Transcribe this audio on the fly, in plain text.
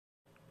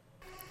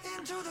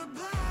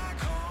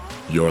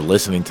You're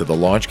listening to The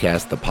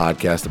Launchcast, the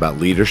podcast about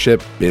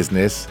leadership,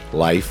 business,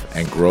 life,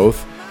 and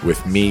growth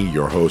with me,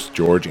 your host,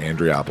 George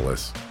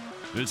Andriopoulos.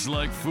 It's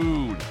like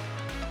food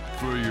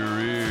for your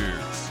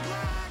ears.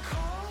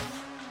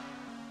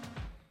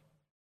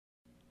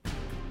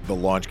 The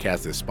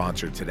Launchcast is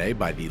sponsored today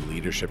by The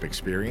Leadership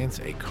Experience,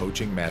 a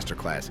coaching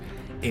masterclass.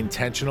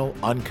 Intentional,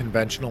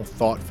 unconventional,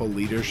 thoughtful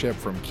leadership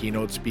from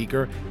keynote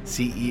speaker,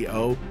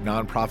 CEO,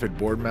 nonprofit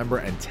board member,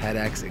 and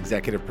TEDx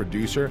executive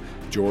producer,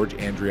 George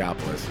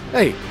Andriopoulos.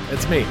 Hey,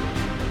 that's me.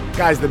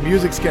 Guys, the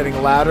music's getting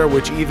louder,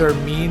 which either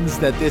means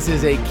that this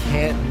is a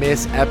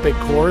can't-miss epic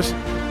course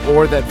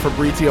or that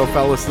Fabrizio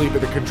fell asleep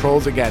at the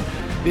controls again.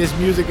 This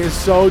music is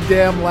so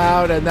damn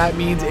loud, and that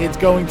means it's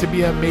going to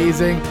be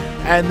amazing,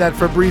 and that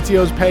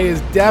Fabrizio's pay is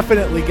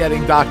definitely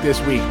getting docked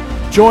this week.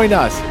 Join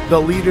us, the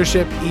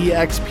Leadership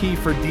EXP,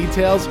 for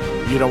details.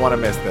 You don't want to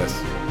miss this.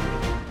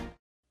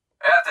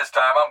 At this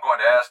time, I'm going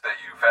to ask that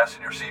you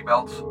fasten your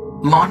seatbelts.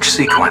 Launch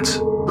sequence.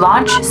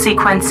 Launch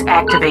sequence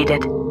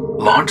activated.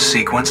 Launch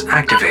sequence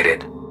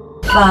activated.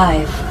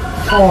 5,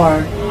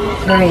 4,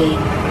 3,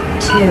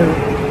 2,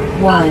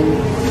 1.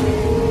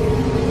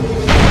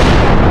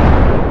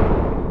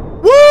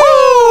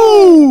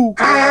 Woo!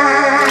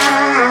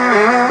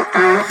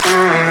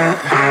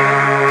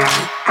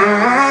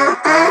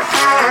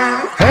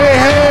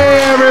 Hey,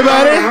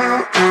 everybody.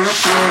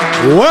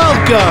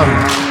 Welcome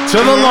to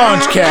the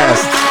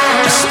Launchcast.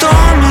 The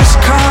storm is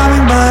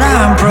coming, but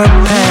I'm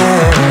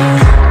prepared.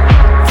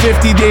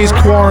 50 days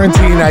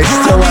quarantine, I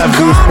still have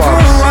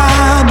goosebumps.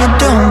 But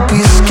don't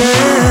be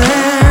scared.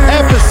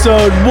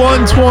 Episode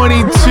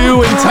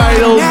 122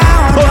 entitled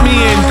Put Me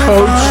In,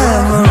 Coach.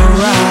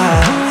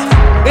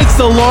 It's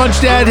the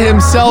Launch Dad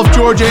himself,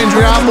 George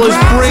Andriopoulos,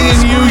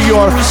 bringing you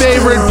your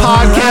favorite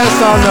podcast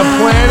on the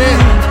planet.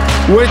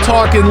 We're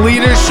talking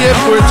leadership,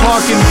 we're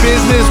talking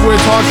business, we're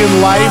talking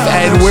life,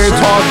 and we're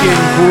talking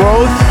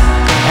growth.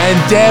 And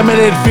damn it,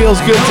 it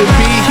feels good to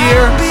be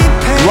here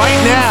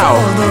right now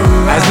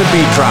as the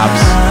beat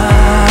drops.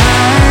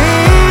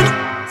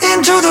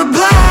 Into the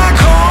black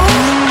hole.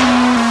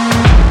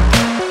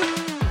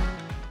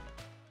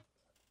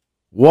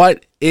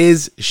 What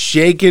is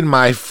shaking,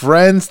 my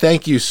friends?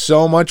 Thank you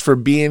so much for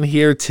being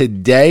here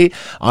today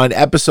on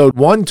episode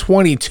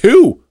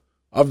 122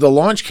 of the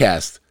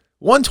Launchcast.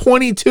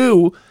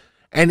 122,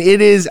 and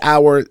it is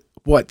our,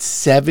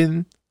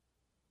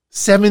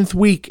 seventh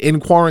week in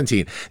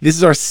quarantine. This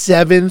is our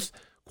 7th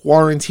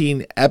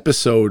quarantine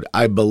episode,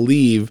 I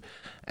believe,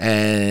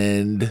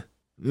 and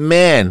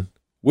man,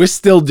 we're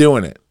still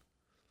doing it.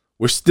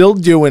 We're still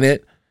doing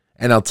it,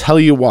 and I'll tell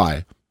you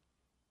why.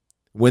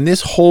 When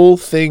this whole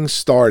thing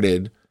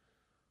started,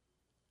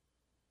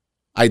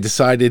 I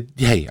decided,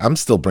 hey, I'm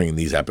still bringing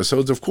these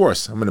episodes. Of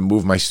course, I'm going to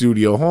move my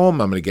studio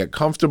home. I'm going to get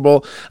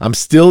comfortable. I'm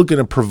still going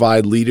to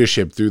provide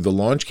leadership through the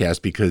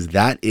Launchcast because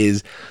that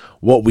is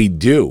what we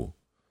do.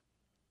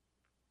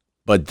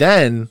 But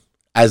then,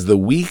 as the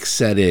week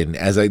set in,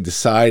 as I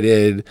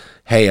decided,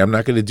 hey, I'm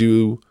not going to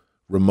do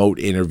remote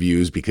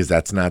interviews because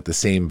that's not the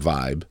same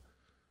vibe.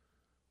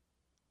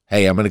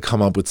 Hey, I'm going to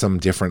come up with some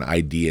different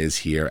ideas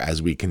here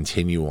as we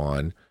continue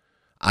on.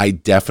 I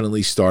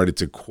definitely started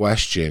to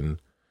question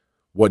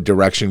what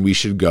direction we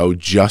should go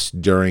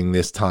just during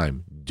this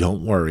time.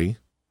 Don't worry,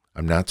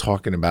 I'm not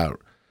talking about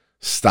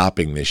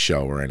stopping this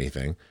show or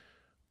anything,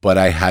 but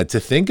I had to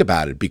think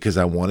about it because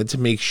I wanted to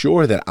make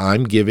sure that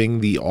I'm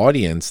giving the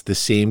audience the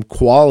same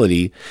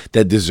quality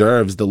that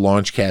deserves the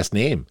Launchcast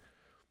name.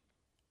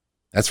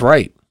 That's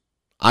right.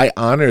 I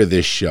honor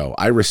this show.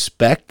 I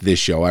respect this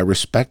show. I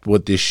respect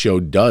what this show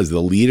does.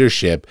 The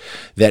leadership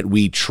that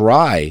we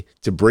try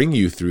to bring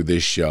you through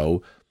this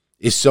show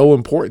is so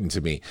important to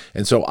me.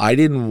 And so I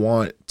didn't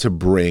want to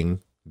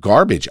bring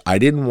garbage. I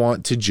didn't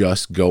want to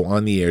just go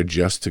on the air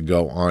just to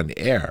go on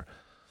air.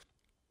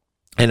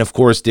 And of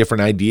course,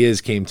 different ideas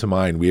came to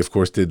mind. We, of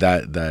course, did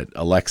that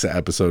Alexa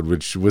episode,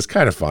 which was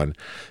kind of fun.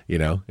 You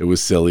know, it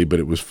was silly, but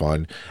it was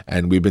fun.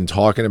 And we've been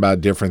talking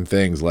about different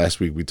things. Last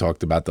week, we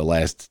talked about the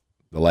last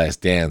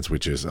Dance,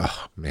 which is,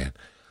 oh, man,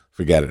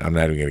 forget it. I'm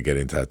not even going to get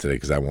into that today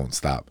because I won't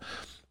stop.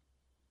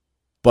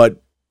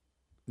 But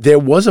there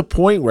was a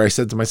point where I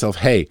said to myself,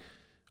 hey,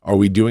 are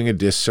we doing a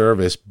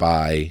disservice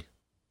by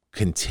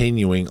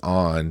continuing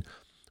on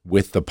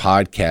with the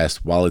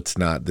podcast while it's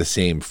not the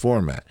same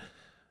format?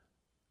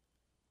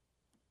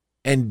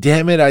 And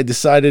damn it, I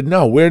decided,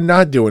 no, we're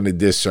not doing a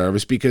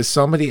disservice because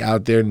somebody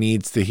out there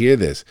needs to hear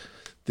this.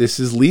 This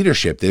is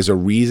leadership. There's a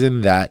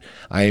reason that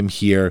I am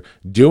here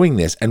doing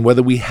this. And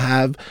whether we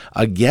have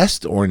a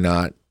guest or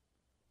not,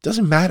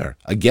 doesn't matter.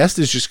 A guest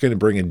is just going to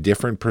bring a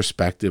different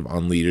perspective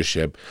on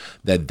leadership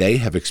that they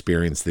have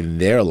experienced in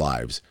their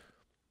lives.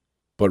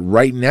 But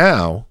right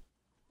now,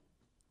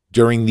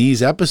 during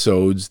these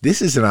episodes,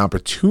 this is an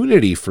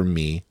opportunity for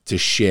me to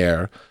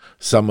share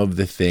some of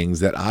the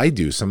things that I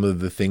do, some of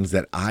the things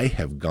that I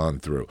have gone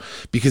through,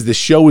 because the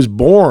show is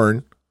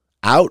born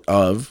out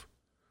of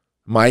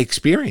my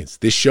experience.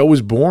 This show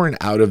was born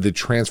out of the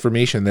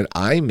transformation that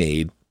I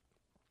made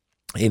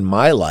in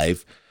my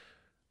life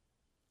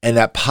And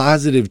that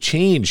positive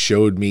change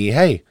showed me,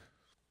 hey,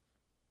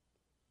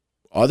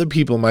 other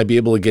people might be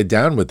able to get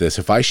down with this.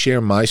 If I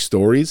share my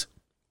stories,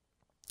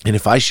 and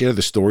if I share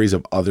the stories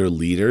of other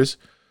leaders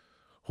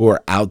who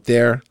are out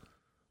there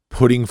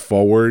putting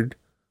forward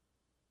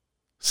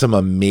some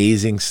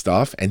amazing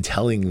stuff and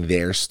telling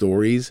their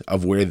stories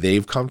of where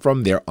they've come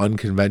from, their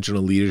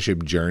unconventional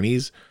leadership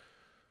journeys,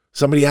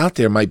 somebody out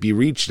there might be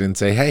reached and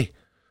say, hey,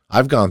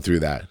 I've gone through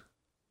that.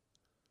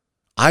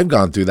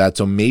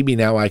 So maybe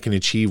now I can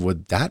achieve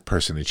what that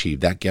person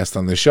achieved, that guest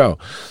on the show.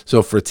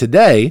 So for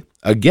today,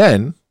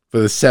 again, for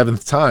the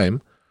 7th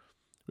time,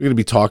 we're going to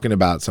be talking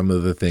about some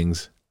of the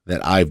things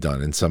that I've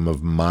done and some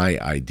of my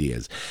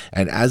ideas.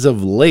 And as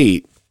of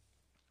late,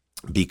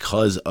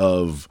 because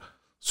of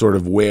sort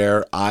of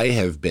where I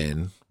have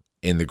been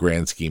in the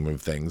grand scheme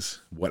of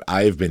things, what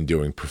I've been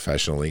doing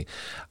professionally,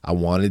 I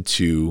wanted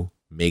to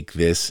make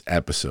this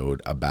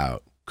episode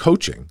about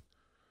coaching.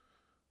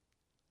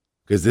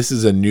 Because this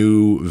is a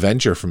new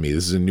venture for me.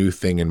 This is a new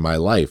thing in my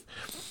life.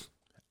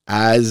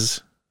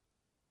 As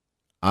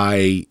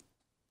I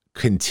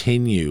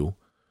continue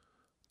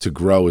to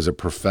grow as a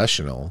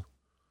professional,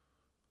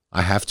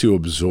 I have to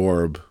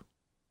absorb,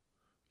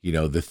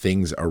 the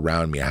things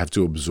around me. I have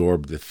to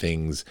absorb the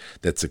things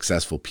that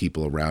successful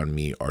people around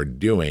me are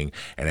doing,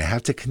 and I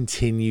have to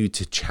continue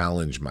to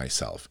challenge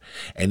myself.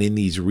 And in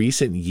these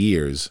recent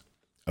years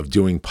of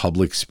doing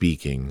public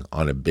speaking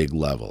on a big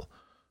level,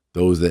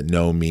 those that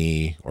know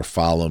me or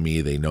follow me,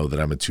 they know that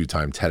I'm a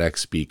 2-time TEDx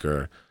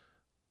speaker.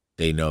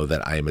 They know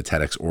that I am a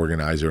TEDx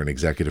organizer and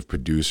executive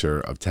producer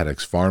of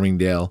TEDx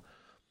Farmingdale.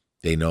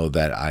 They know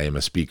that I am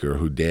a speaker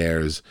who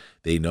dares.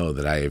 They know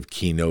that I have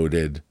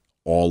keynoted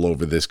all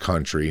over this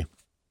country.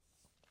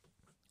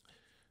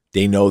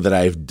 They know that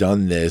I've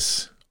done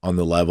this on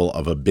the level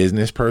of a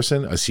business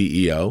person, a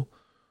CEO.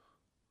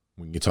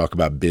 When you talk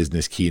about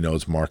business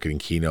keynotes, marketing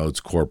keynotes,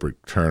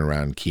 corporate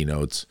turnaround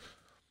keynotes.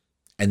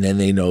 And then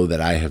they know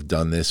that I have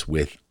done this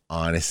with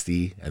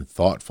honesty and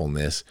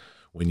thoughtfulness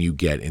when you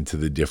get into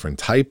the different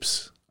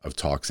types of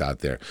talks out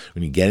there.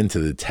 When you get into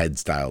the TED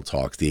style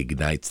talks, the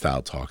Ignite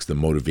style talks, the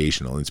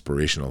motivational,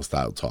 inspirational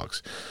style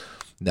talks.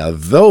 Now,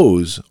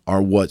 those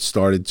are what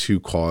started to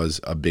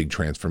cause a big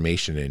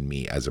transformation in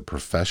me as a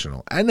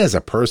professional and as a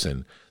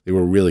person. They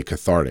were really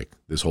cathartic,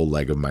 this whole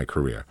leg of my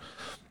career.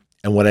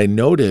 And what I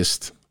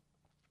noticed,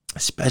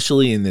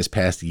 especially in this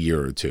past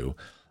year or two,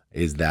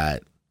 is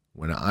that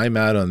when I'm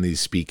out on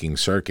these speaking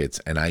circuits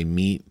and I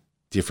meet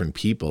different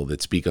people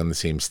that speak on the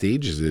same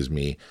stages as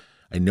me,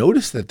 I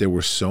noticed that there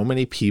were so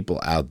many people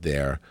out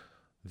there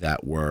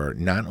that were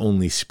not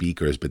only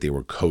speakers, but they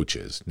were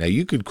coaches. Now,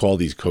 you could call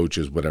these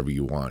coaches whatever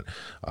you want.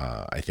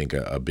 I think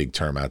a big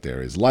term out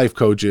there is life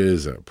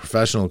coaches,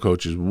 professional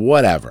coaches,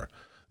 whatever.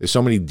 There's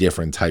so many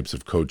different types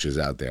of coaches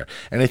out there.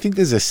 And I think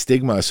there's a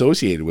stigma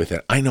associated with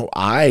it. I know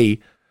I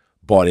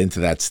bought into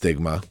that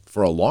stigma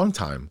for a long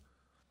time.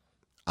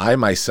 I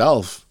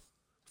myself,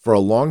 for a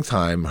long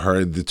time,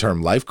 heard the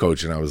term life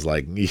coach, and I was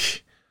like,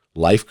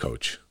 life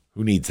coach?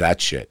 Who needs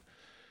that shit?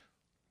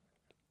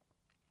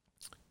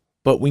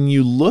 But when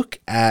you look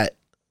at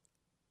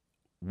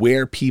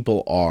where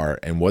people are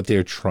and what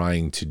they're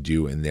trying to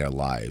do in their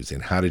lives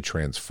and how to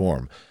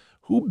transform,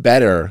 who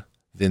better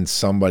than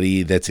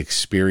somebody that's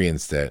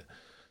experienced it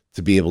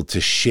to be able to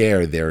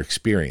share their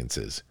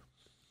experiences?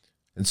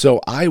 And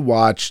so I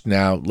watched,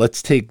 now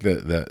let's take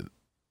the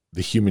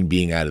human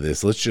being out of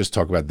this. Let's just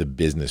talk about the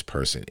business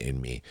person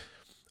in me.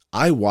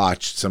 I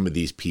watched some of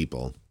these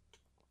people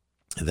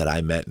that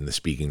I met in the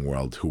speaking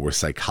world who were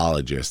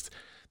psychologists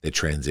that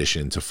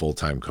transitioned to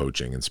full-time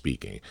coaching and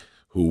speaking,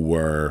 who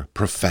were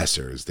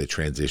professors that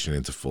transitioned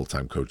into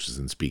full-time coaches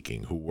and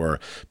speaking, who were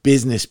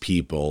business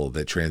people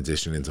that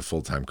transitioned into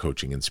full-time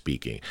coaching and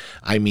speaking.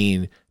 I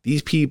mean,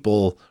 these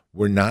people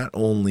were not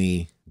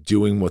only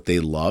doing what they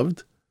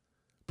loved,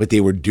 but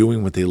they were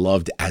doing what they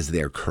loved as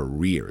their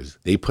careers.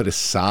 They put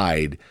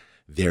aside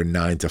their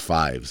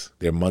 9-to-5s,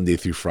 their Monday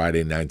through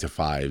Friday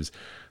 9-to-5s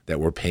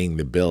that were paying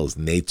the bills,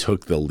 and they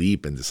took the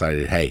leap and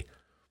decided, hey,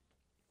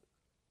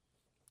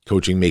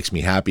 coaching makes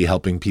me happy.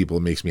 Helping people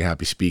makes me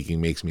happy. Speaking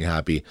makes me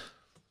happy.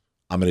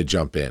 I'm going to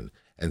jump in.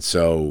 And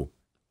so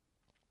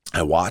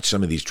I watched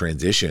some of these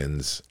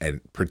transitions,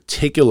 and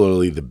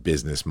particularly the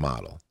business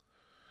model.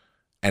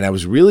 And I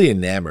was really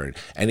enamored.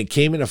 And it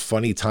came in a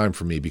funny time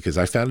for me because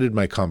I founded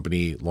my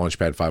company,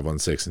 Launchpad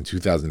 516, in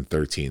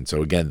 2013.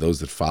 So again, those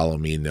that follow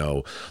me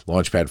know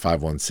Launchpad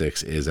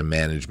 516 is a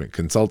management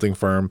consulting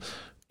firm.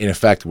 In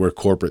effect, we're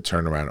corporate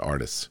turnaround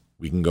artists.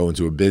 We can go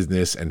into a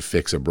business and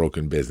fix a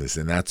broken business.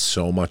 And that's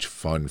so much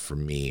fun for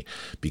me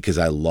because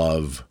I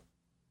love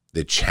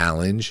the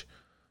challenge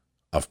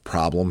of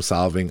problem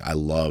solving. I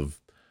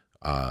love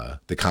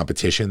the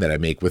competition that I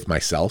make with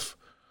myself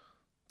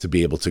to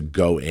be able to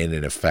go in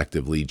and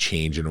effectively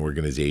change an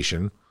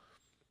organization.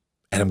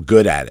 And I'm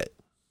good at it.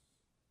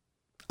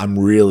 I'm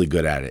really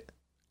good at it.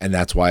 And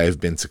that's why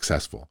I've been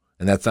successful.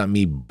 And that's not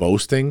me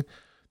boasting.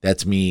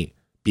 That's me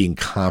being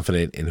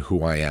confident in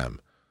who I am.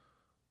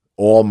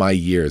 All my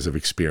years of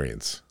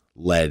experience,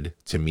 led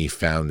to me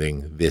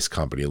founding this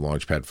company,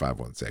 Launchpad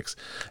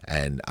 516.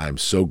 And I'm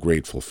so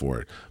grateful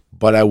for it.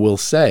 But I will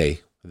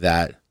say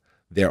that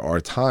there are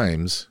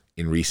times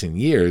in recent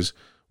years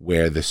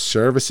where the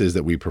services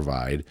that we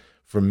provide,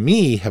 for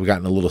me, have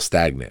gotten a little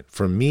stagnant.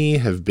 For me,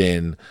 have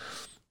been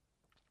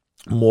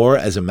more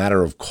as a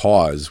matter of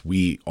cause.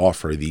 We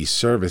offer these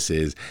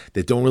services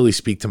that don't really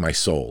speak to my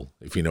soul,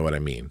 if you know what I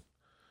mean.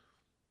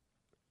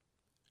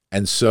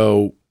 And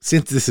so,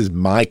 since this is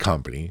my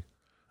company,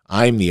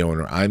 I'm the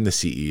owner, I'm the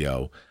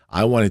CEO,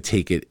 I want to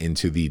take it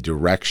into the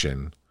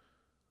direction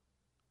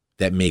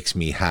that makes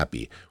me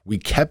happy. We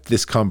kept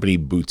this company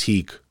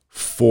boutique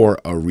for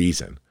a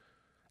reason.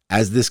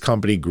 As this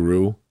company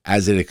grew,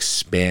 as it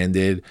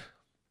expanded,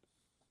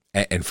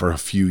 and for a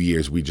few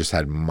years, we just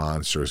had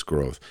monstrous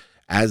growth.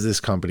 As this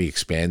company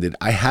expanded,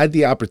 I had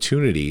the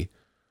opportunity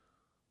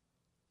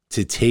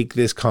to take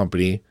this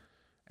company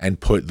and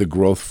put the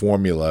growth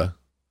formula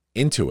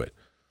into it,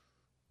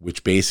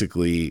 which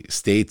basically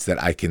states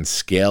that I can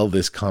scale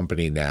this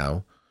company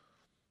now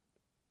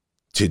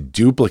to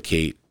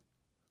duplicate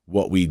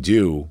what we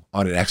do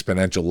on an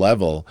exponential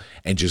level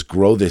and just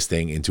grow this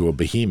thing into a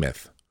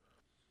behemoth.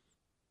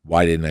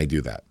 Why didn't I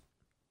do that?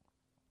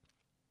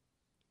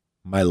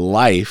 My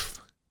life,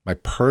 my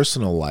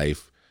personal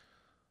life,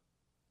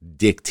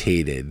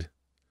 dictated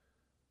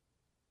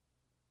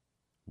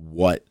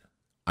what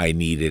I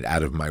needed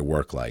out of my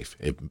work life,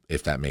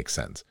 if that makes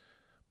sense.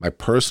 My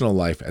personal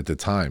life at the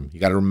time, you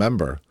got to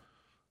remember,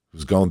 I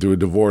was going through a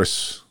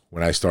divorce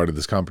when I started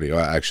this company.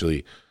 I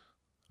actually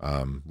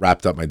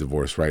wrapped up my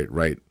divorce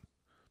right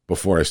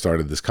before I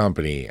started this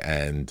company,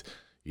 and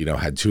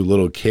had 2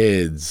 little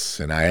kids,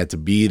 and I had to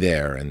be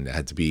there, and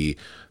had to be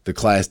the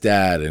class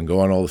dad and go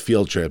on all the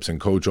field trips and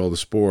coach all the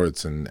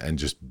sports and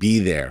just be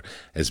there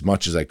as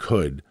much as I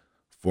could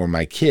for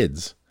my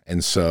kids.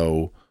 And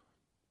so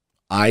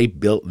I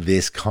built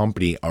this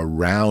company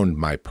around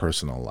my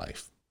personal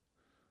life.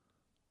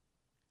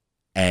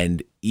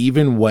 And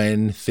even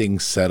when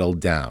things settled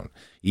down,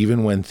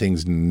 even when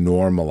things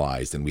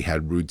normalized and we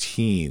had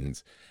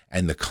routines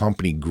and the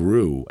company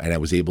grew and I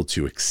was able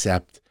to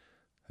accept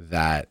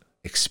that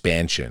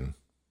expansion,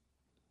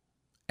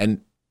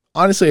 and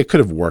honestly, I could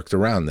have worked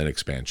around that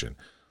expansion,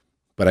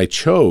 but I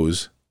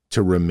chose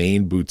to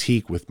remain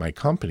boutique with my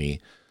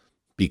company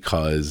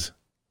because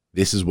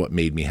this is what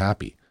made me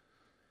happy.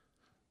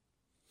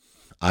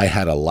 I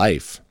had a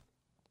life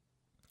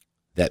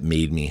that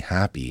made me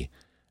happy,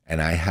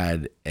 and I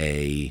had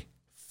a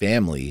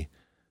family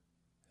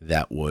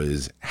that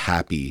was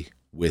happy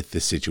with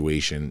the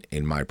situation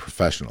in my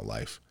professional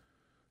life.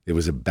 There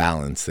was a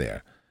balance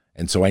there.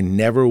 And so I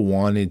never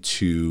wanted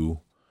to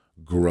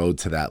grow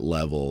to that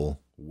level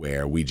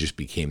where we just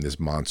became this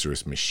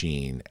monstrous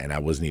machine and I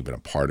wasn't even a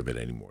part of it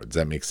anymore. Does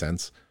that make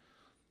sense?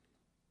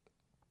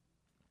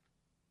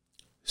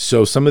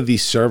 So some of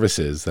these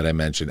services that I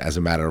mentioned, as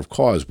a matter of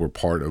cause, were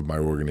part of my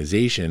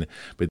organization,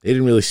 but they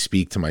didn't really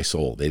speak to my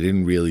soul. They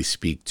didn't really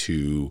speak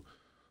to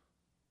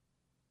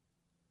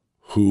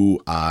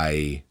who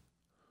I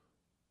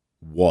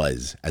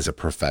was as a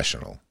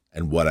professional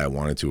and what I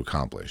wanted to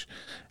accomplish.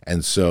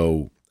 And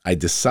so I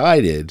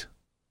decided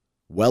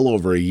well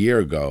over a year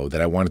ago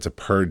that I wanted to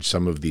purge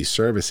some of these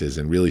services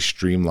and really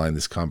streamline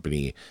this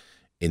company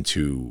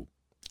into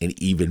an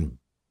even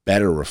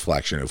better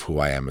reflection of who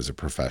I am as a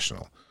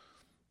professional.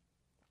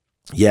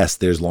 Yes,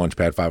 there's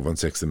Launchpad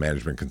 516, the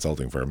management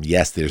consulting firm.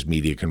 Yes, there's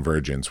Media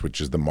Convergence,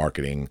 which is the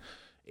marketing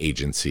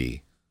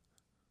agency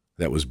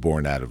that was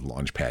born out of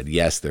Launchpad.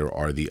 Yes, there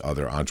are the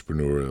other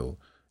entrepreneurial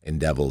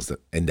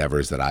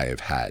endeavors that I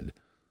have had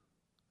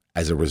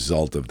as a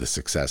result of the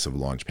success of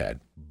Launchpad.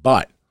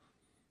 But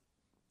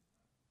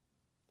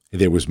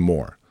there was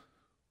more.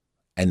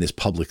 And this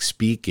public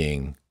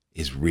speaking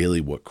is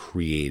really what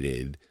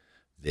created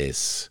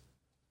this,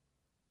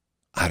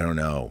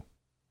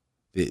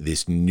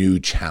 this new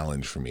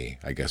challenge for me,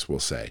 I guess we'll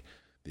say.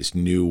 This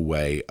new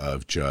way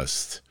of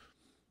just,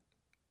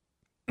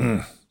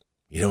 you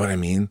know what I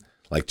mean?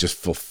 Like just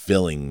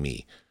fulfilling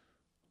me.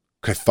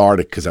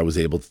 Cathartic because I was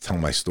able to tell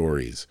my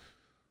stories.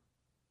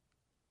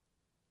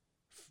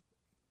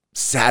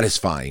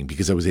 Satisfying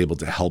because I was able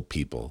to help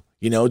people.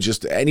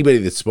 Just anybody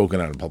that's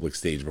spoken on a public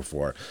stage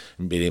before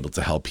and been able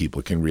to help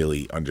people can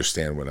really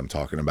understand what I'm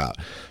talking about.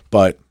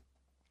 But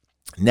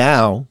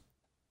now,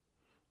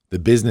 the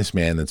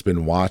businessman that's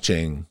been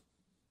watching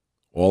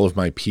all of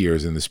my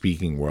peers in the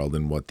speaking world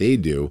and what they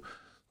do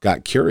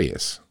got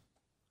curious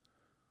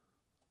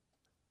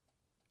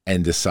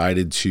and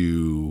decided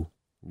to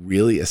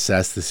really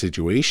assess the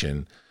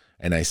situation.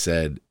 And I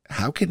said,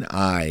 how can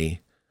I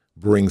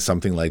bring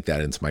something like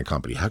that into my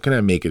company? How can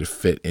I make it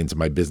fit into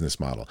my business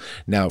model?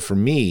 Now, for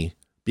me,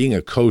 being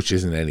a coach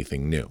isn't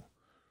anything new.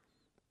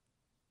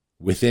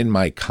 Within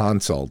my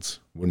consults,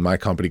 when my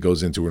company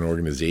goes into an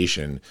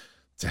organization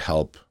to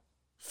help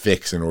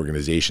fix an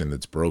organization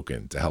that's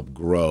broken, to help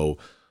grow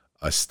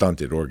a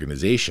stunted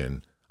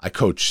organization, I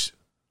coach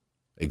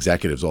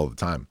executives all the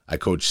time. I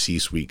coach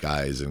C-suite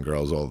guys and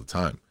girls all the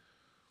time.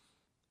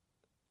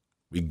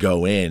 We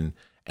go in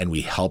and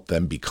we help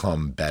them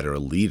become better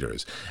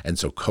leaders. And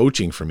so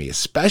coaching for me,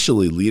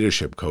 especially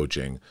leadership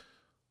coaching,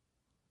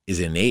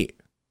 is innate.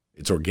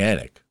 It's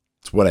organic.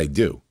 It's what I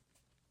do,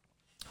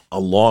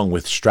 along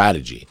with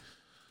strategy.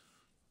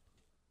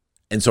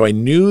 And so I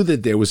knew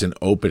that there was an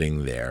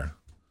opening there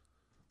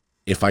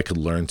if I could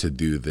learn to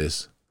do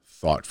this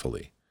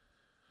thoughtfully.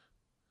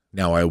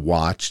 Now I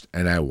watched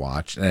and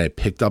I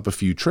picked up a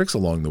few tricks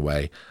along the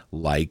way,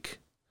 like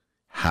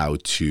how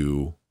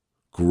to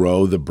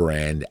grow the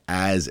brand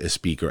as a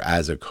speaker,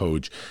 as a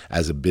coach,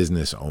 as a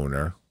business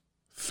owner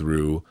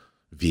through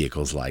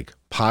vehicles like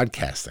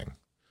podcasting.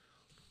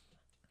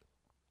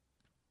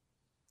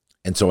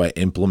 And so I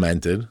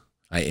implemented,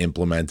 I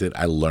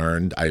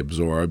learned, I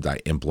absorbed, I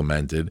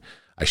implemented,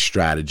 I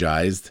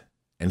strategized,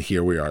 and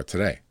here we are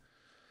today.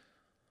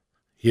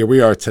 Here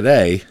we are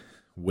today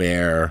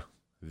where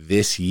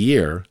this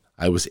year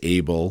I was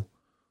able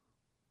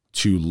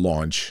to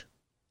launch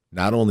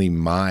not only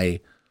my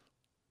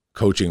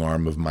coaching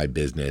arm of my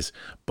business,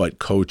 but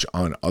coach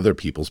on other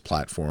people's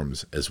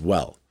platforms as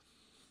well.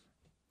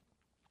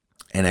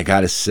 And I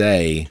got to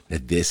say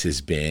that this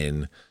has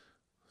been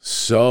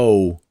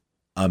so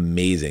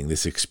amazing,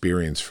 this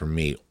experience for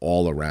me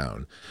all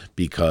around,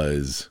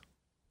 because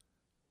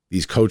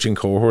these coaching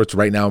cohorts,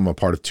 right now I'm a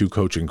part of 2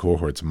 coaching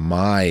cohorts.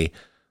 My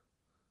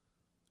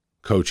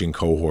coaching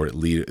cohort,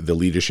 the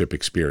Leadership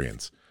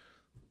Experience,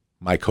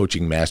 my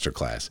coaching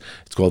masterclass.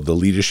 It's called the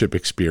Leadership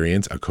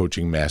Experience, a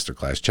coaching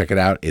masterclass. Check it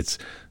out. It's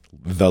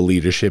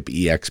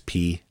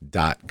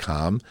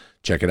theleadershipexp.com.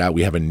 Check it out.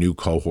 We have a new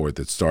cohort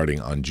that's starting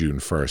on June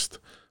 1st,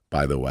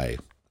 by the way.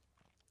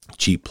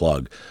 Cheap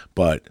plug.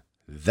 But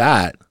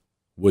that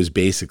was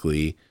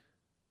basically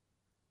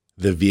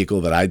the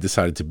vehicle that I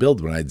decided to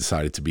build when I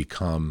decided to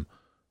become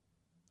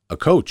a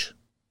coach.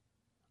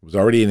 I was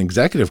already an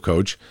executive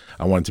coach.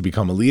 I wanted to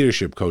become a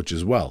leadership coach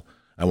as well.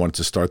 I wanted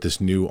to start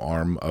this new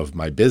arm of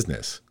my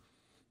business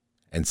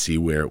and see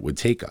where it would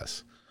take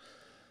us.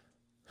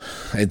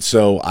 And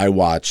so I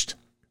watched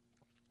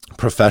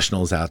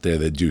professionals out there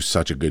that do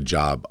such a good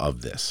job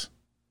of this.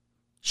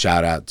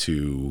 Shout out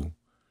to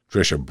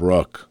Trisha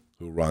Brook,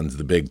 who runs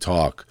The Big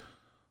Talk.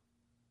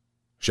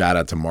 Shout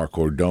out to Mark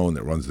Cordone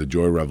that runs the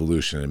Joy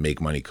Revolution and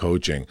Make Money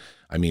Coaching.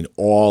 I mean,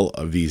 all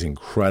of these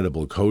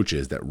incredible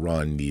coaches that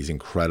run these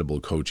incredible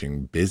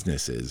coaching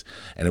businesses,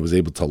 and I was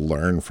able to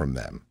learn from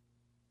them.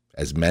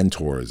 As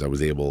mentors, I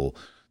was able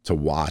to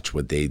watch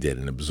what they did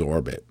and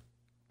absorb it,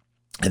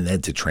 and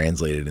then to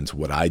translate it into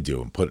what I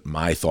do and put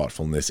my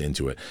thoughtfulness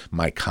into it,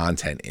 my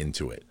content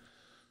into it.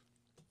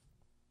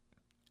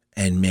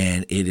 And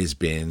man, it has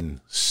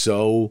been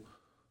so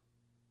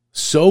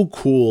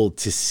cool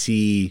to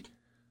see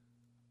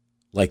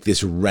like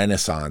this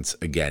renaissance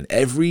again.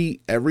 Every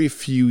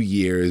few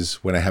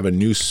years when I have a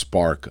new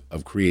spark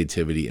of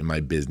creativity in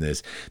my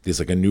business, there's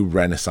like a new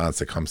renaissance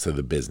that comes to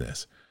the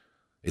business.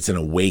 It's an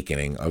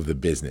awakening of the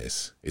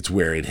business. It's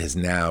where it has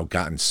now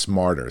gotten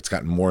smarter. It's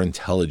gotten more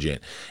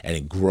intelligent, and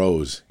it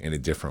grows in a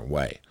different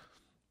way.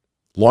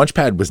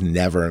 Launchpad was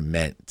never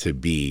meant to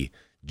be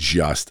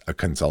just a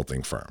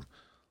consulting firm.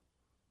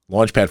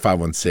 Launchpad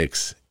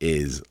 516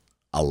 is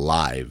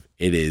alive.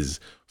 It is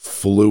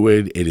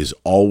fluid. It is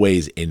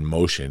always in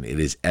motion.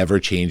 It is ever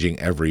changing,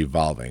 ever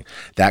evolving.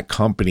 That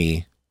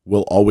company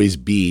will always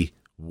be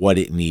what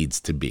it needs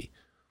to be.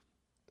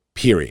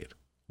 Period.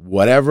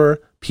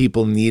 Whatever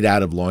people need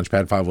out of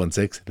Launchpad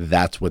 516,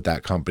 that's what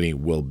that company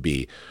will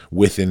be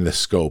within the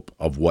scope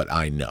of what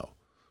I know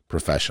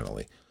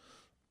professionally.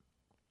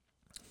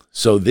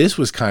 So this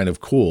was kind of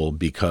cool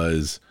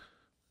because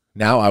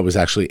now I was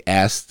actually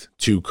asked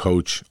to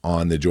coach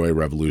on the Joy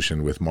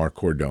Revolution with Mark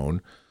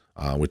Cordone,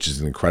 which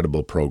is an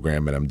incredible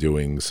program, and I'm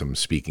doing some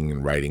speaking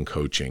and writing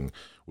coaching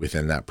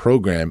within that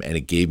program, and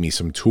it gave me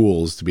some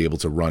tools to be able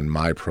to run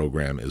my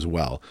program as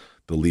well,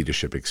 the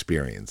Leadership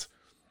Experience.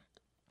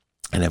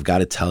 And I've got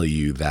to tell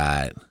you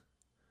that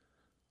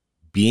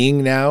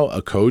being now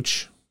a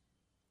coach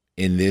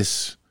in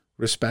this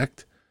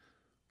respect,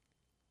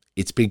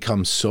 it's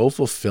become so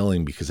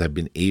fulfilling because I've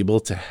been able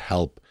to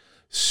help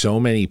so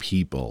many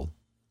people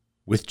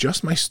with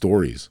just my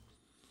stories,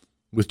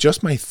 with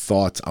just my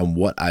thoughts on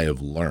what I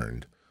have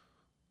learned.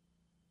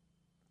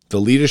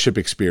 The Leadership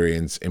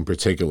Experience in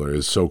particular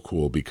is so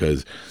cool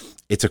because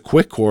it's a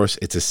quick course.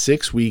 It's a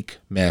 6-week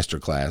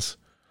masterclass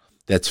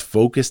that's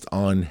focused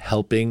on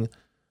helping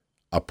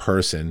a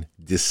person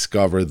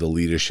discover the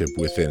leadership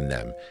within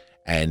them.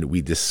 And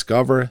we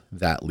discover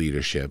that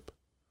leadership.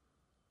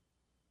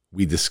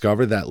 We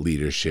discover that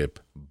leadership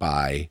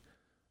by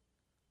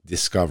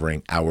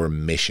discovering our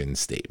mission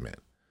statement.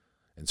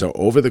 And so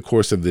over the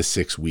course of this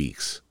 6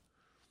 weeks,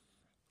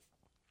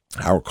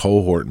 our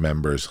cohort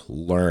members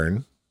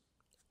learn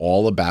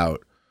all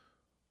about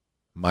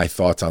my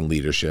thoughts on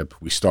leadership.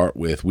 We start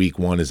with week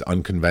 1 is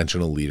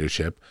unconventional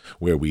leadership,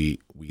 where we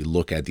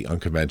look at the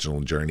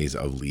unconventional journeys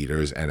of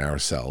leaders and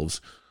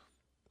ourselves.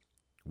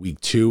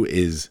 Week 2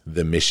 is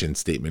the mission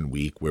statement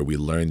week, where we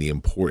learn the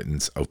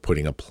importance of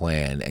putting a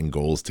plan and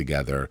goals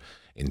together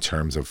in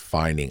terms of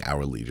finding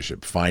our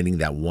leadership, finding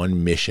that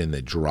one mission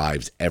that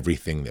drives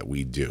everything that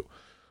we do.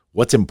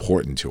 What's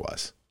important to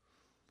us?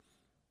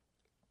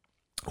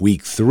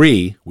 Week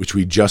 3, which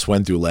we just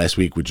went through last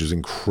week, which is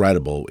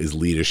incredible, is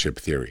leadership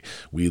theory.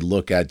 We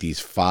look at these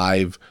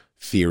 5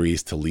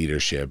 theories to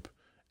leadership,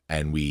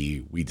 and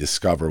we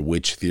discover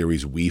which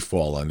theories we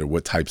fall under,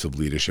 what types of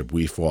leadership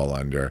we fall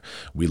under.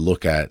 We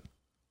look at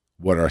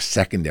what our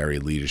secondary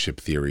leadership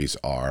theories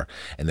are,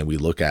 and then we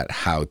look at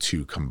how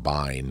to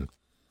combine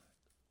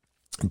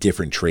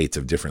different traits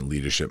of different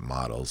leadership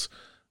models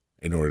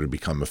in order to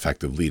become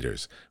effective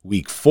leaders.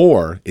 Week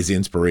 4 is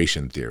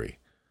inspiration theory.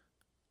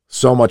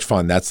 So much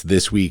fun. That's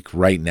this week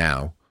right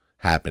now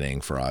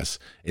happening for us.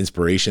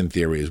 Inspiration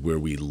theory is where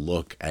we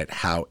look at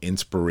how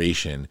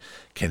inspiration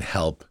can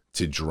help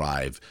to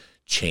drive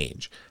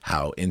change,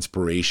 how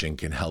inspiration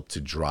can help to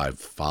drive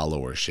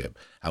followership,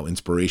 how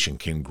inspiration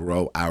can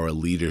grow our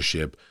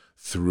leadership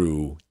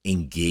through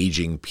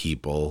engaging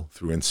people,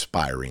 through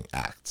inspiring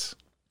acts.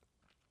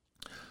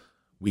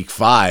 Week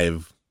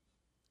 5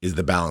 is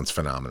the balance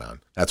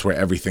phenomenon. That's where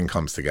everything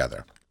comes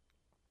together.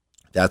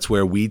 That's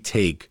where we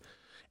take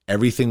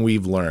everything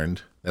we've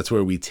learned. That's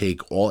where we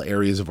take all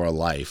areas of our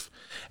life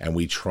and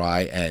we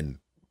try and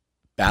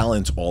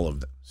balance all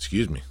of them.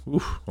 Excuse me.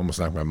 Oof, almost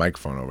knocked my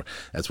microphone over.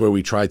 That's where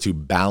we try to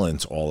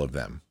balance all of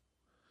them.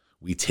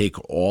 We take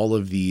all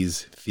of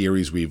these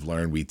theories we've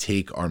learned, we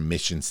take our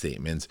mission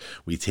statements,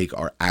 we take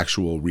our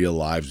actual real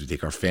lives, we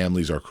take our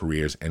families, our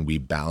careers, and we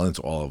balance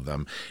all of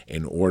them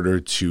in order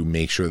to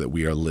make sure that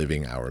we are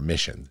living our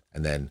mission.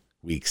 And then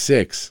week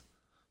 6,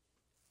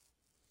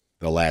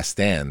 the last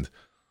stand,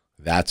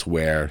 that's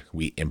where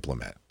we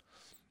implement.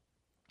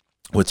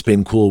 What's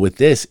been cool with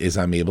this is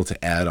I'm able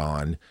to add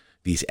on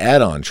these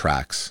add-on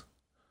tracks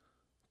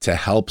to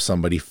help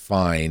somebody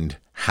find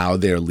how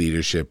their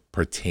leadership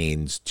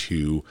pertains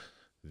to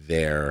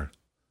their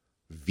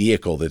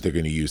vehicle that they're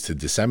going to use to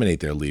disseminate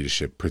their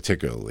leadership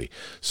particularly.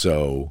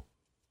 So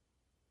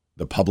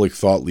the public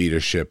thought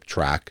leadership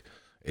track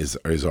is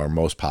our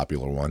most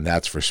popular one.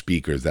 That's for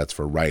speakers, that's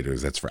for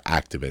writers, that's for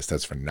activists,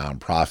 that's for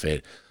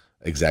nonprofit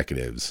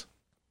executives.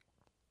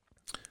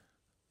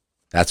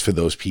 That's for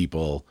those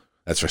people,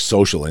 that's for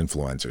social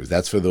influencers.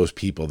 That's for those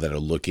people that are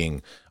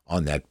looking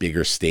on that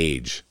bigger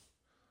stage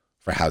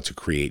for how to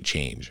create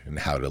change and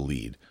how to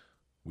lead.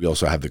 We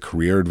also have the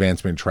career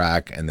advancement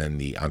track and then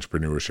the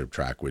entrepreneurship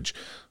track, which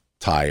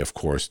tie, of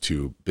course,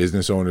 to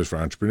business owners for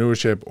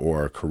entrepreneurship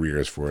or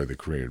careers for the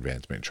career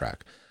advancement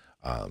track.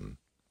 And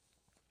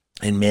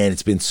man,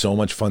 it's been so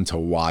much fun to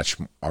watch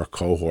our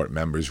cohort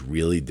members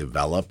really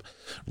develop,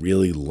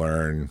 really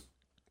learn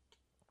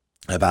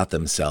about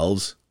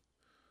themselves,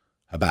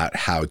 about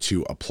how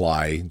to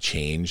apply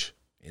change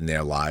in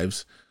their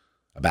lives,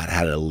 about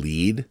how to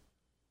lead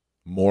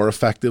more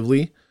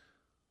effectively.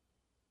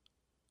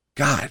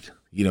 God,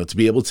 to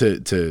be able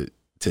to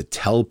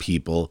tell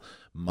people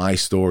my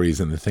stories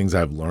and the things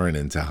I've learned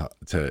and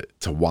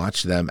to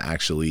watch them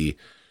actually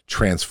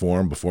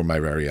transform before my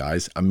very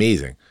eyes.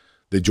 Amazing.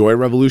 The Joy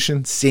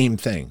Revolution, same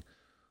thing.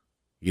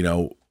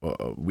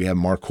 We have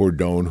Mark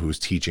Cordone who's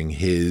teaching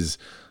his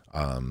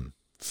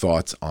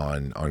thoughts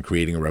on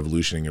creating a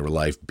revolution in your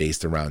life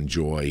based around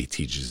joy. He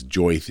teaches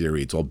joy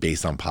theory. It's all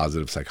based on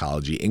positive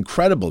psychology.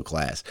 Incredible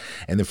class.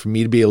 And then for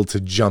me to be able to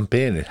jump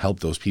in and help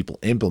those people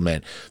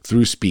implement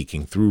through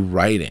speaking, through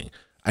writing.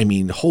 I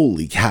mean,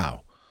 holy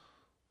cow.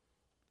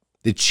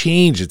 The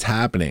change that's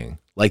happening,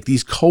 like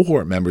these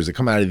cohort members that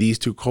come out of these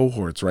 2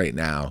 cohorts right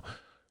now,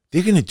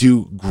 they're going to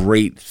do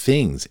great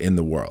things in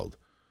the world.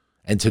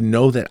 And to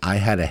know that I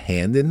had a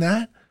hand in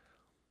that,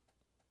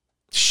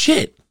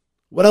 shit.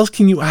 What else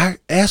can you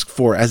ask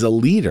for as a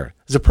leader,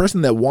 as a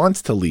person that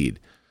wants to lead?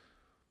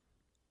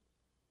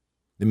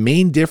 The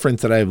main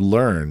difference that I've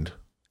learned,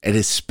 and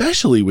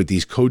especially with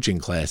these coaching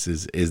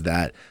classes, is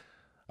that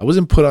I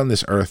wasn't put on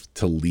this earth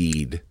to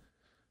lead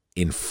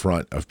in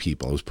front of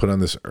people. I was put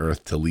on this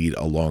earth to lead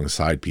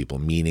alongside people,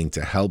 meaning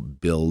to help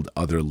build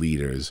other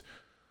leaders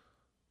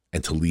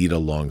and to lead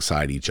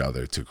alongside each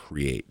other to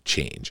create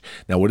change.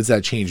 Now, what does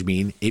that change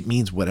mean? It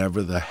means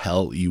whatever the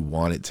hell you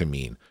want it to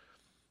mean.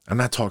 I'm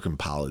not talking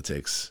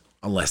politics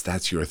unless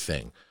that's your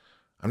thing.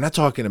 I'm not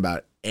talking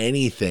about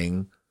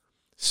anything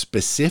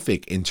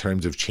specific in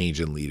terms of change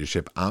in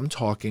leadership. I'm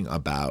talking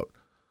about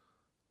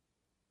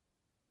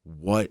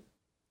what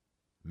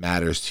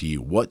matters to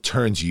you, what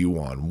turns you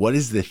on, what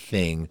is the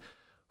thing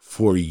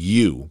for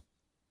you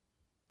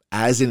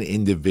as an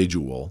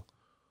individual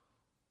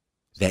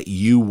that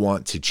you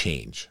want to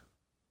change.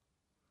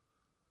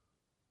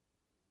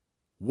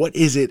 What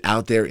is it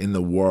out there in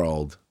the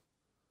world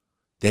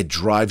that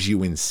drives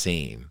you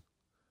insane,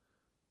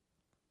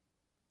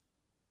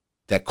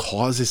 that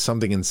causes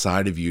something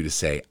inside of you to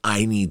say,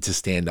 I need to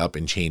stand up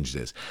and change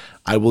this?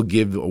 I will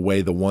give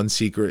away the one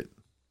secret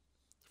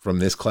from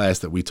this class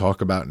that we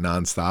talk about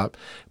nonstop.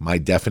 My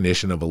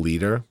definition of a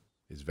leader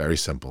is very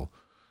simple.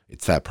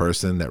 It's that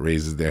person that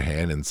raises their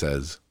hand and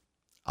says,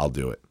 I'll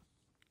do it.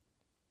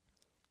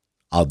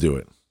 I'll do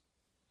it.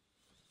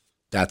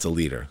 That's a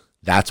leader.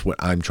 That's what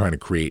I'm trying to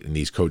create in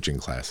these coaching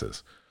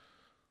classes.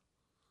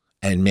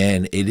 And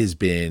man, it has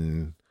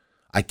been,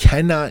 I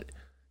cannot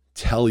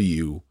tell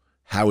you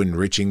how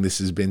enriching this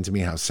has been to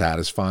me, how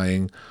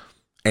satisfying,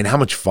 and how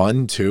much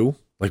fun too.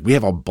 Like, we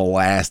have a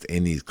blast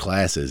in these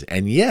classes.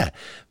 And yeah,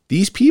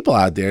 these people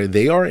out there,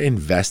 they are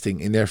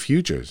investing in their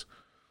futures.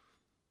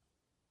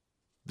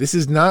 This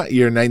is not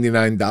your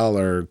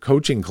 $99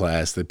 coaching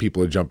class that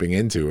people are jumping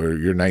into, or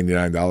your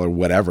 $99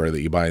 whatever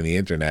that you buy on the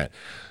internet.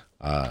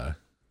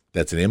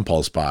 That's an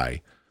impulse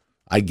buy.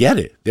 I get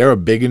it. They're a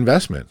big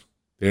investment.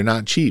 They're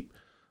not cheap.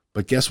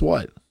 But guess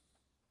what?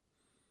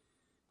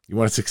 You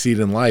want to succeed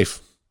in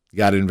life, you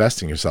got to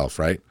invest in yourself,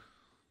 right?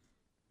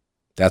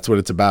 That's what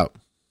it's about.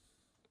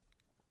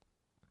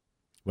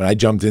 When I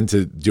jumped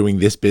into doing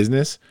this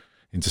business,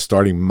 into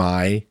starting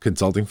my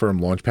consulting firm,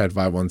 Launchpad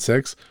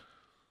 516,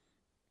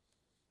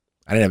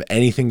 I didn't have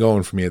anything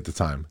going for me at the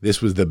time.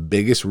 This was the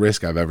biggest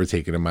risk I've ever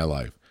taken in my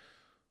life.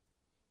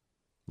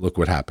 Look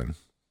what happened.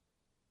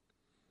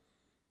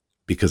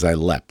 Because I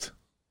leapt.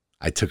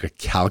 I took a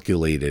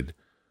calculated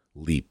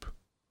leap,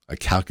 a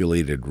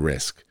calculated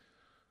risk.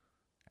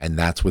 And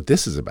that's what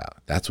this is about.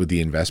 That's what the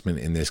investment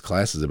in this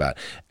class is about.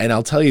 And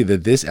I'll tell you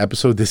that this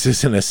episode, this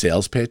isn't a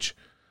sales pitch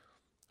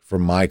for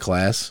my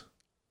class.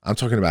 I'm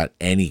talking about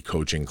any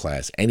coaching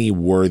class, any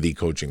worthy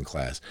coaching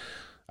class.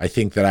 I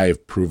think that I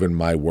have proven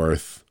my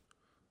worth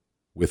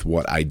with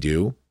what I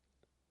do.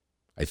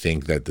 I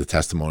think that the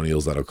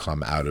testimonials that'll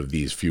come out of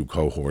these few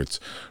cohorts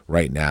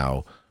right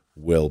now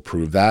will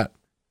prove that.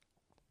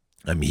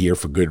 I'm here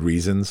for good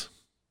reasons.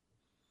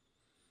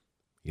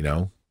 You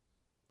know,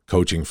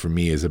 coaching for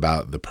me is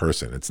about the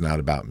person. It's not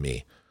about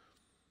me.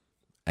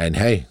 And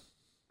hey,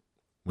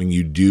 when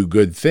you do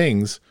good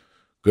things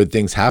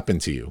happen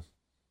to you.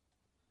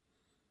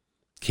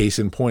 Case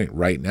in point,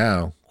 right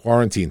now,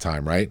 quarantine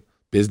time, right?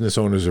 Business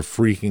owners are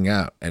freaking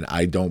out, and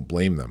I don't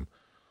blame them.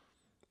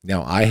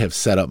 Now, I have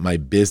set up my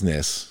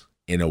business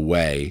in a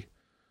way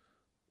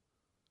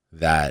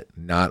that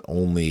not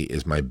only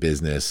is my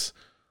business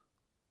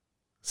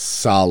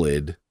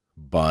solid,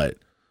 but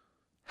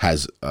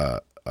has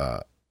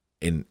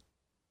in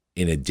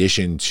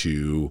addition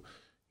to,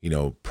 you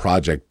know,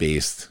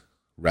 project-based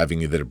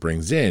revenue that it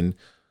brings in,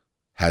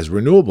 has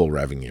renewable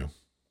revenue,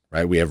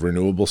 right? We have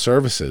renewable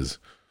services.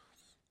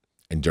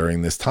 And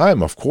during this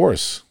time, of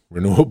course,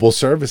 renewable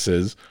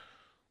services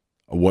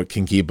are what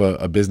can keep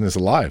a business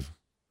alive.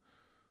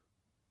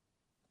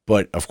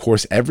 But of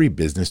course, every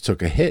business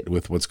took a hit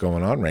with what's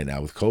going on right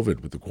now with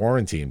COVID, with the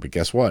quarantine. But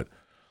guess what?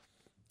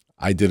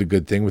 I did a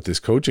good thing with this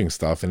coaching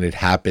stuff, and it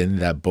happened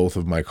that both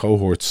of my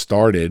cohorts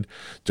started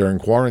during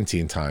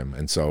quarantine time.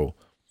 And so,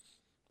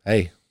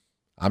 hey,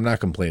 I'm not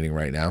complaining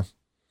right now.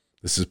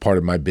 This is part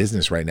of my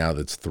business right now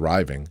that's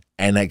thriving,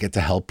 and I get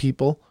to help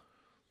people.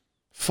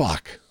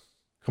 Fuck.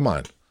 Come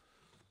on.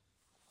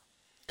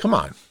 Come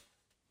on.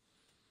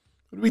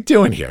 What are we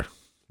doing here?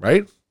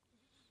 Right?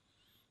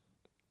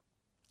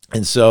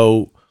 And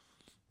so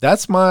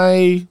that's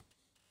my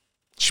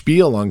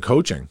spiel on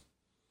coaching.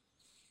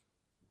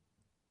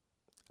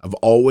 I've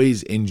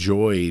always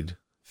enjoyed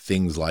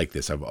things like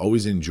this. I've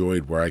always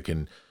enjoyed where I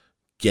can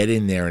get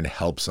in there and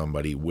help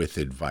somebody with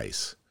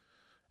advice.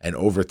 And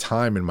over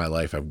time in my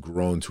life, I've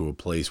grown to a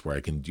place where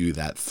I can do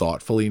that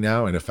thoughtfully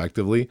now and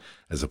effectively,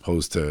 as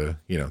opposed to,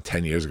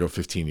 10 years ago,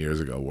 15 years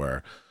ago,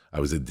 where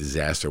I was a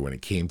disaster when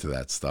it came to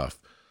that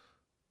stuff.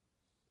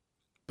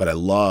 But I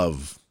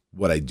love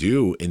what I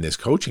do in this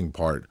coaching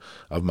part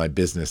of my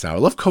business now. I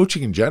love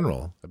coaching in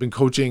general. I've been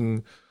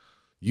coaching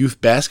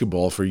youth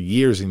basketball for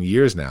years and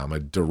years now. I'm a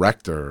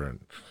director,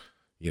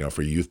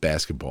 for youth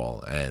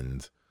basketball,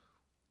 and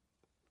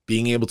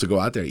being able to go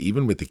out there,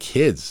 even with the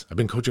kids. I've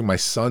been coaching my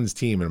son's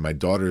team and my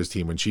daughter's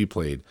team when she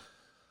played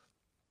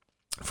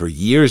for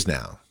years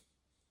now.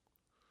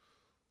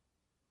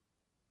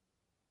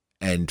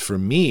 And for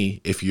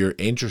me, if you're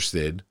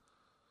interested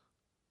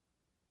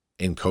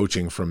in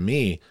coaching from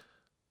me,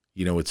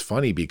 it's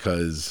funny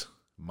because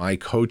my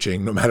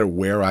coaching, no matter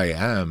where I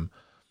am,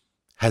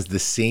 has the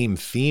same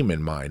theme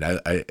in mind.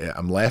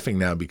 I'm laughing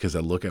now because I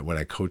look at when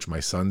I coach my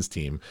son's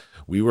team.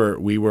 We were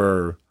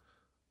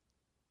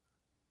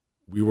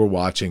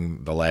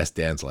watching The Last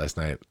Dance last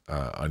night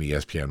on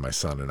ESPN. My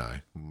son and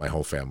I, my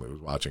whole family was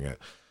watching it,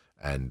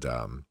 and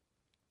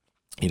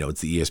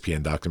it's the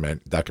ESPN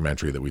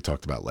documentary that we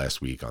talked about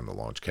last week on the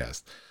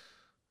Launchcast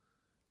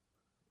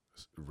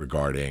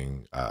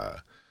regarding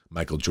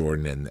Michael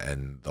Jordan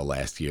and the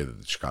last year that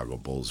the Chicago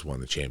Bulls won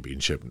the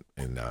championship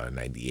in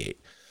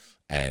 '98.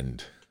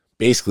 And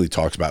basically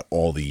talks about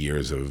all the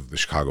years of the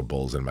Chicago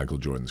Bulls and Michael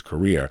Jordan's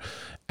career.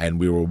 And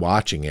we were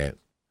watching it,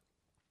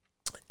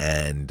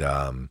 and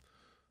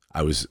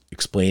I was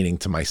explaining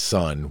to my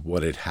son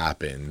what had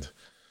happened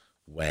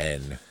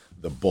when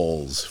the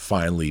Bulls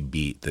finally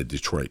beat the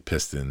Detroit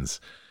Pistons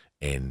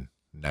in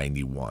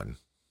 '91.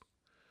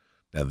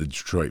 Now, the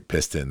Detroit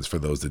Pistons, for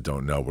those that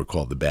don't know, were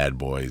called the bad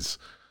boys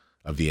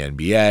of the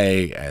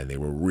NBA, and they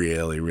were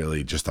really,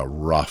 really just a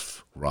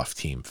rough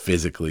team,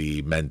 physically,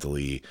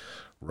 mentally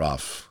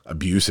rough,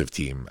 abusive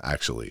team,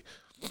 actually,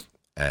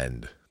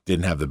 and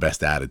didn't have the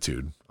best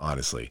attitude,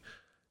 honestly.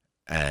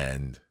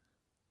 And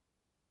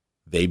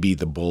they beat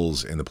the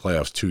Bulls in the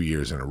playoffs 2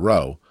 years in a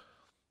row,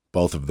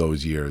 both of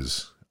those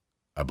years,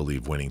 I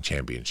believe, winning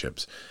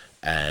championships.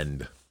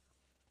 And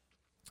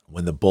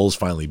when the Bulls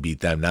finally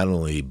beat them, not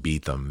only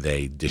beat them,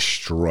 they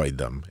destroyed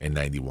them in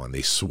 91.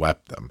 They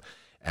swept them.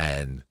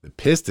 And the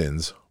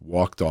Pistons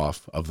walked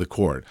off of the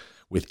court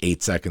with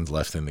 8 seconds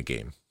left in the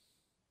game.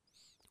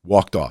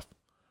 Walked off.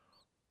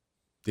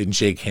 Didn't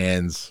shake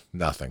hands,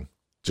 nothing.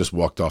 Just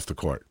walked off the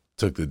court.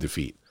 Took the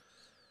defeat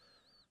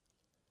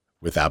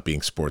without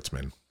being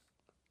sportsmen.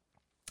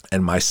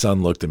 And my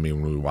son looked at me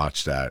when we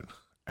watched that,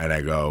 and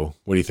I go,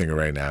 what do you think of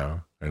right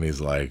now? And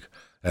he's like,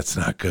 that's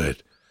not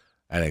good.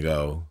 And I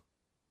go,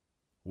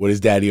 what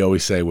does Daddy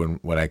always say when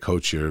I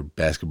coach your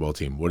basketball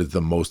team? What is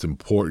the most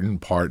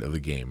important part of the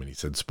game? And he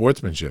said,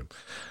 sportsmanship.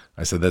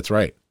 I said, that's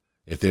right.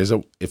 If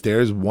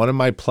there's one of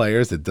my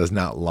players that does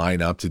not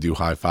line up to do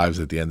high fives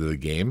at the end of the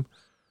game,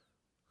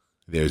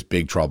 there's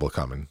big trouble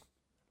coming.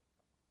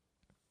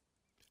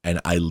 And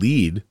I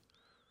lead,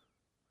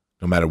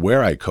 no matter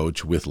where I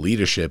coach, with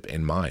leadership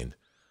in mind.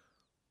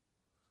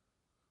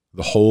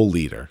 The whole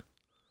leader.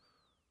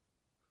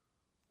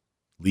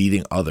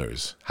 Leading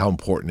others. How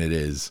important it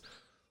is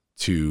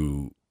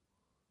to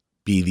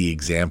be the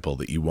example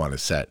that you want to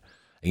set.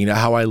 And you know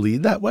how I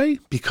lead that way?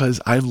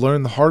 Because I've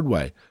learned the hard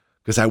way.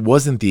 Because I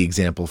wasn't the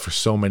example for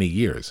so many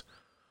years.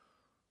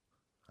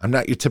 I'm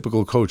not your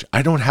typical coach.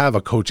 I don't have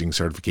a coaching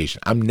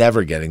certification. I'm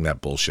never getting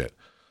that bullshit.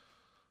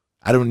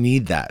 I don't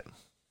need that.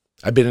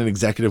 I've been an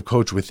executive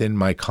coach within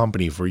my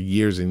company for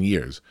years and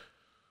years.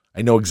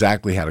 I know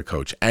exactly how to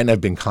coach. And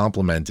I've been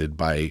complimented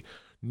by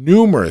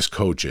numerous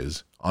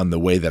coaches on the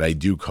way that I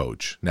do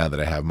coach now that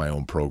I have my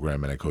own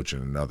program and I coach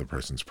in another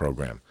person's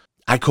program.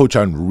 I coach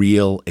on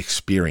real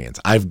experience.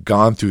 I've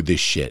gone through this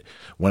shit.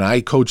 When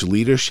I coach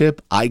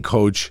leadership, I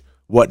coach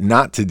what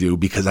not to do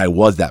because I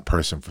was that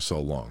person for so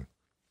long.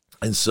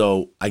 And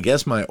so I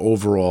guess my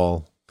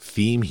overall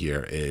theme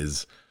here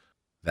is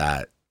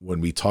that when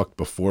we talked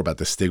before about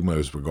the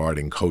stigmas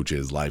regarding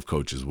coaches, life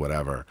coaches,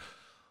 whatever,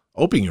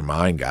 open your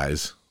mind,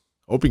 guys.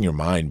 Open your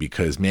mind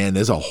because, man,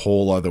 there's a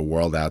whole other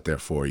world out there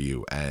for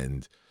you.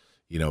 And,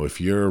 you know,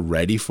 if you're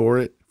ready for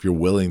it, if you're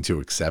willing to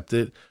accept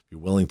it, if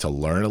you're willing to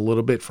learn a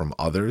little bit from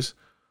others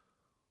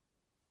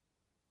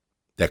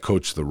that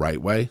coach the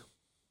right way.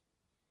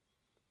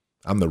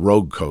 I'm the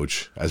rogue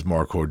coach, as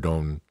Mark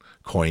Cordone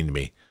coined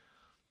me.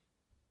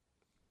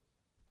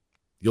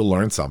 You'll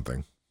learn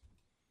something.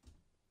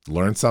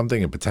 Learn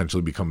something and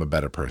potentially become a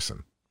better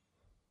person.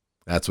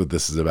 That's what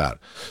this is about.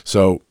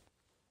 So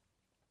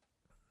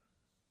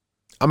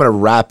I'm going to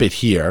wrap it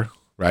here,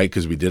 right?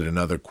 Because we did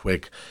another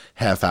quick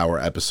half-hour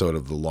episode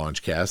of the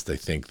Launchcast. I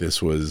think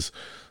this was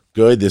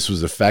good. This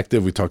was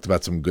effective. We talked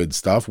about some good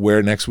stuff.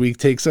 Where next week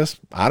takes us,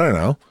 I don't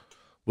know.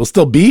 We'll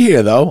still be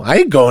here, though. I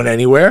ain't going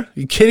anywhere. Are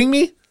you kidding me?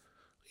 Where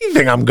do you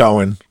think I'm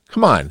going?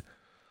 Come on.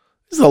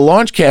 This is the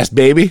Launchcast,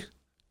 baby.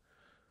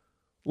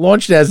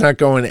 LaunchDad's not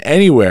going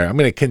anywhere. I'm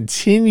going to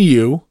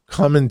continue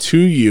coming to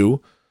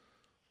you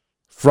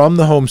from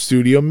the home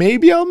studio.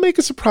 Maybe I'll make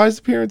a surprise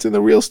appearance in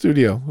the real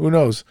studio. Who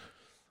knows?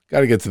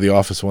 Got to get to the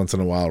office once in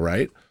a while,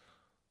 right?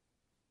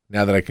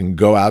 Now that I can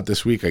go out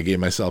this week, I gave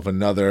myself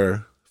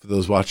another, for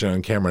those watching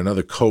on camera,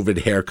 another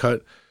COVID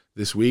haircut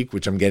this week,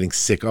 which I'm getting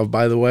sick of,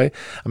 by the way.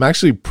 I'm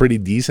actually pretty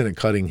decent at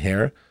cutting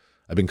hair.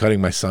 I've been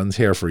cutting my son's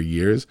hair for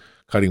years.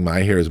 Cutting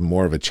my hair is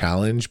more of a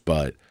challenge,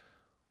 but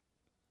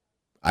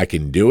I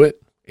can do it.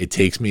 It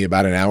takes me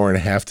about an hour and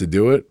a half to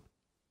do it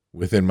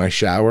within my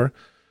shower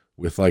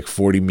with like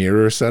 40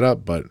 mirrors set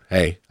up. But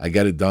hey, I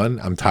get it done.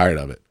 I'm tired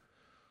of it.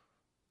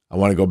 I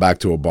want to go back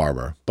to a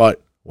barber,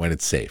 but when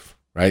it's safe,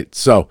 right?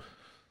 So,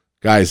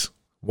 guys,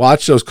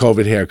 watch those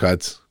COVID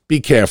haircuts. Be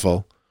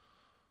careful.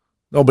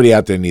 Nobody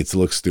out there needs to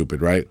look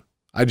stupid, right?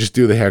 I just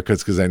do the haircuts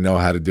because I know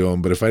how to do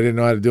them. But if I didn't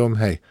know how to do them,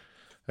 hey,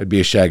 I'd be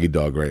a shaggy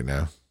dog right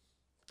now,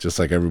 just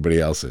like everybody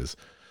else is.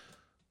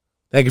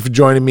 Thank you for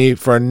joining me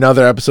for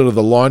another episode of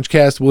the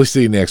Launchcast. We'll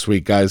see you next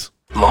week, guys.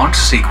 Launch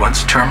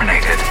sequence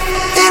terminated.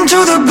 Into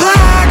the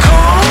black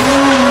hole.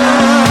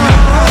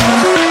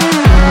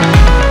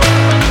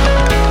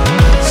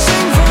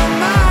 Sing for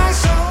my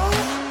soul.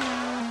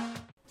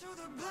 To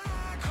the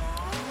black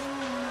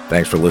hole.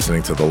 Thanks for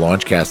listening to the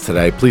Launchcast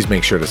today. Please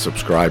make sure to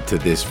subscribe to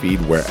this feed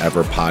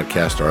wherever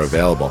podcasts are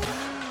available.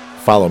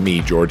 Follow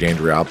me, George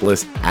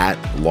Andriopoulos, at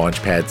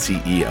Launchpad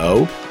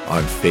CEO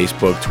on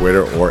Facebook,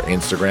 Twitter, or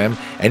Instagram.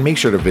 And make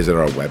sure to visit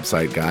our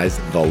website, guys,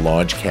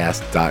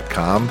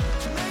 thelaunchcast.com.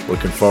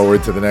 Looking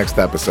forward to the next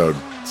episode.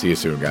 See you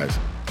soon, guys.